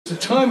the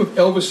time of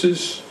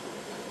Elvis's,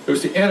 it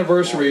was the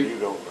anniversary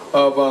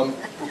of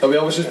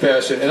Elvis's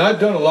passing, and I've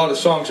done a lot of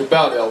songs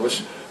about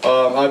Elvis.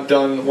 I've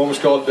done, one was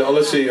called,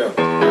 let's see, that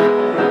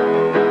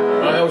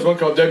was one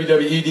called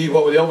WWED,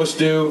 What Would Elvis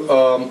Do?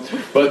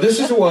 But this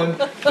is the one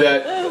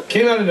that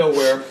came out of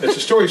nowhere. It's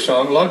a story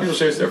song. A lot of people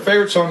say it's their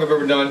favorite song I've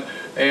ever done,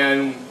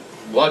 and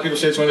a lot of people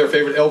say it's one of their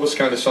favorite Elvis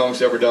kind of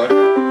songs ever done.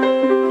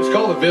 It's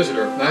called The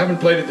Visitor. And I haven't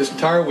played it this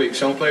entire week,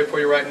 so I'm going to play it for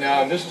you right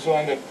now. And this is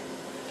one that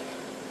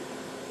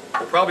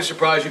will probably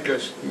surprise you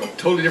because it's a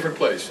totally different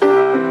place.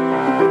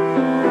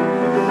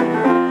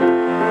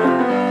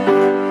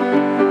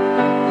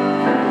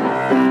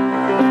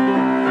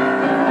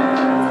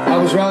 I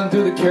was riding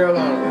through the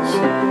Carolinas,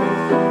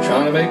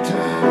 trying to make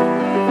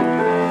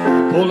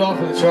time. Pulled off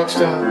at the truck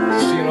stop to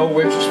see an old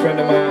waitress friend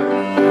of mine.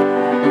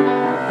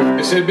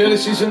 They said, Billy,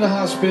 she's in the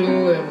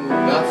hospital and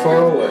not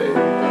far away.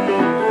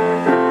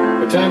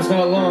 But time's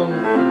not long,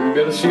 you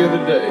better see her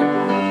today.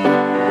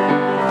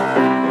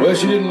 Well,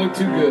 she didn't look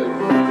too good,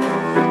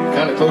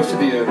 kind of close to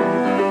the end.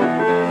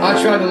 I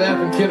tried to laugh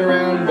and kid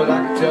around, but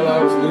I could tell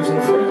I was losing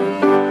a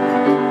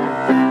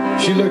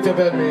friend. She looked up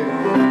at me,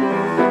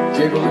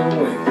 gave a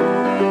little wink.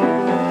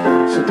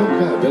 She said, don't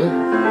cry, Billy.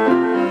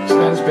 It's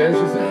not as bad as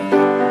you think.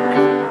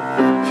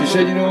 She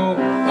said, you know,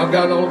 I've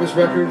got all of his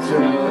records,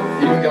 and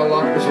even got a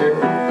lock of his hair.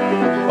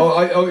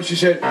 She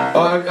said,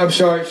 I'm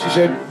sorry. She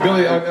said,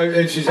 Billy,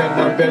 and she said,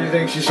 not as bad as you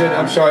think. She said,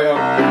 I'm sorry.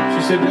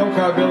 She said, don't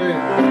cry, Billy.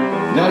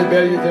 Not as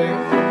bad as you think.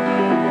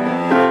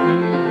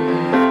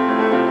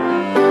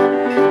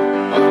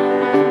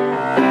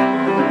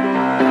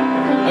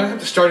 I have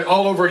to start it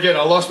all over again.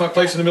 I lost my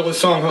place in the middle of the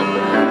song.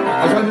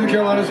 I was running to the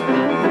Carolinas,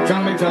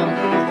 trying to make time.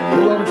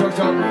 Pulled over truck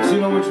stop, see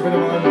no which been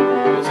on. I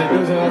said,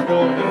 Bill's in the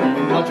hospital,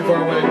 not too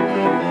far away.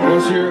 Go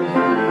see her,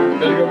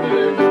 better go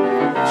today.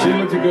 She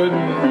looked good,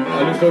 and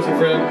I knew she was a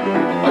friend. I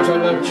tried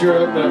to let her cheer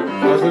up, but I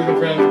was losing a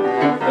friend.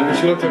 And then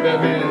she looked up at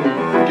me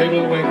and gave a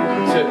little wink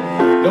and said,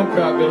 don't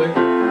cry, Billy.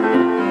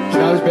 It's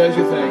not as bad as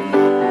you think.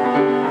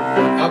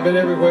 I've been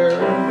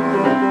everywhere.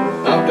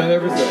 I've done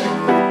everything.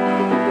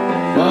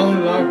 My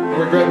only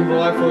regret in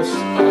life was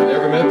I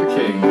never met the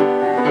king.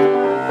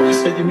 I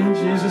said, you mean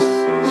Jesus?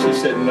 She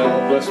said, no,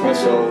 bless my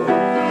soul.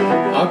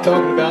 I'm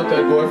talking about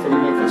that boy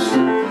from Memphis,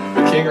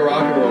 the king of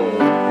rock and roll.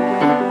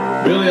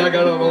 Billy, I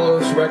got all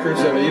those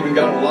records, and I even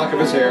got a lock of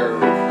his hair.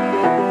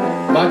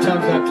 My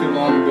time's not too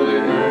long, Billy.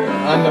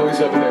 I know he's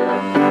up there.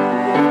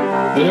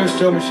 The nurse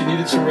told me she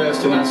needed some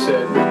rest, and I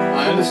said,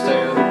 I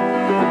understand.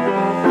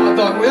 I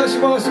thought, well, she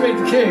wants to meet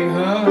the king,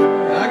 huh?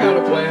 I got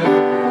a plan.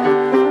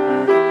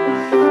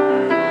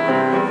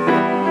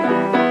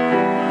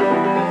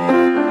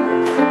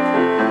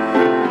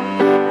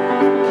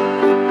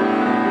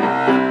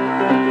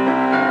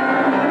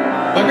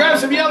 I grabbed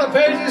some yellow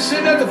pages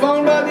sitting at the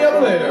phone by the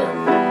elevator.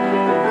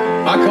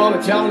 I called a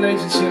talent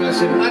agency and I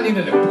said, I need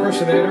an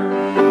impersonator.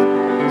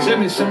 Send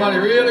me somebody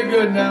really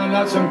good now,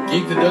 not some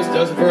geek that just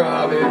does it for a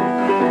hobby.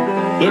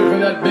 Look for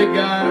that big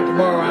guy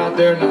tomorrow out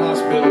there in the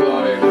hospital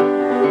lobby.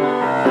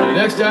 The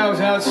next day I was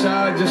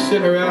outside just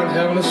sitting around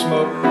having a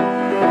smoke.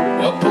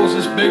 Up pulls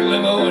this big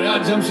limo and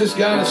out jumps this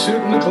guy in a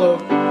suit and a cloak.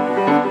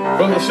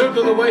 From the suit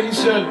to the way he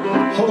said,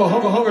 hugga,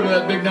 hugga, hugga to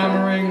that big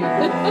diamond ring.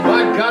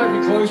 My God, if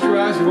you closed your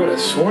eyes, you would have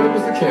sworn it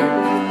was the king.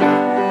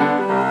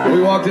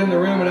 We walked in the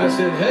room and I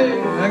said,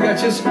 hey, I got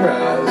you a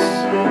surprise.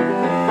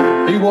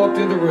 He walked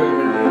in the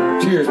room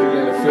and tears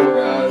began to fill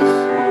her eyes.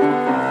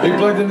 He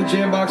plugged in the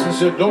jam box and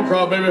said, don't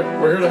cry, baby,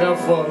 we're here to have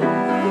fun.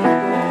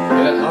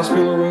 And that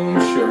hospital room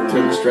shook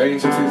to the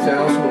strains of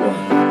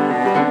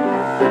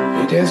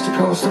 2001. He danced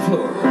across the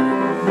floor,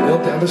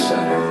 knelt down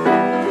beside her.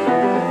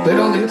 Played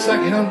all the hits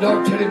like Hound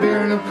Dog, Teddy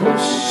Bear, and of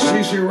course,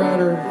 she's your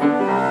rider.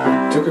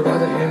 Took her by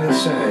the hand and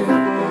sang,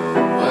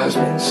 wise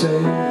men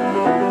say,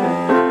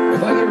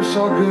 if I never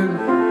saw good,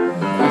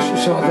 I sure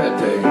saw that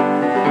day.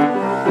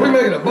 We're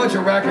making a bunch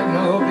of racket, and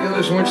I hope the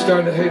others weren't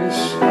starting to hate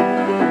us.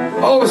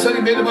 All of a sudden,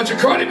 he made a bunch of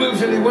karate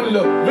moves, and he went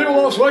into Viva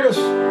Las Vegas.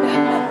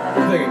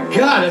 I'm thinking,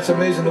 God, that's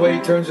amazing the way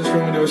he turns this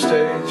room into a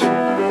stage.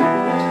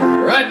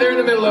 Right there in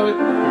the middle of it,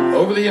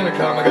 over the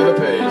intercom, I got a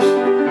page.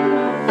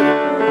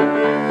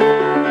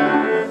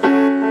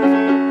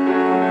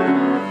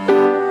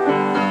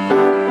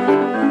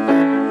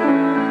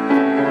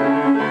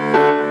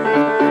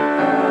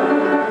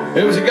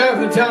 It was a guy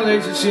from the talent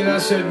agency, and I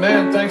said,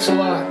 man, thanks a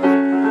lot.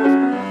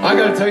 I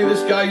got to tell you,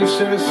 this guy you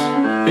sent us,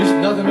 he's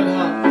nothing but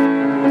hot.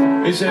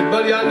 He said,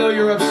 buddy, I know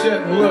you're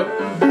upset, and look,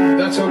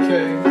 that's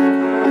okay.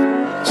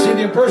 See,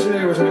 the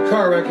impersonator was in a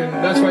car wreck, and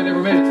that's why I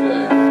never made it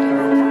today.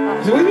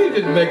 I said, what do you mean he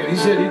didn't make it? He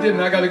said, he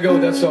didn't, I got to go,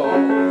 that's all.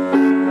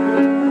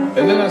 And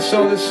then I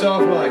saw this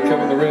soft light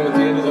come in the room at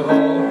the end of the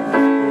hall.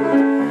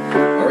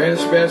 I ran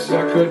as fast as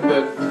I could,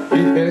 but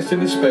he vanished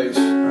into space.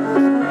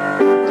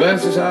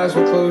 Glanced, his eyes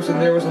were closed,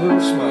 and there was a little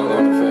smile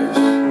on her face.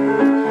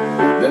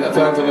 Then I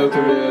found the note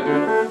that read,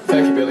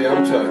 thank you, Billy,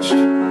 I'm touched.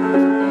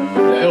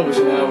 Now, Elvis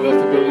and I left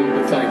the building,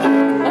 but thank you.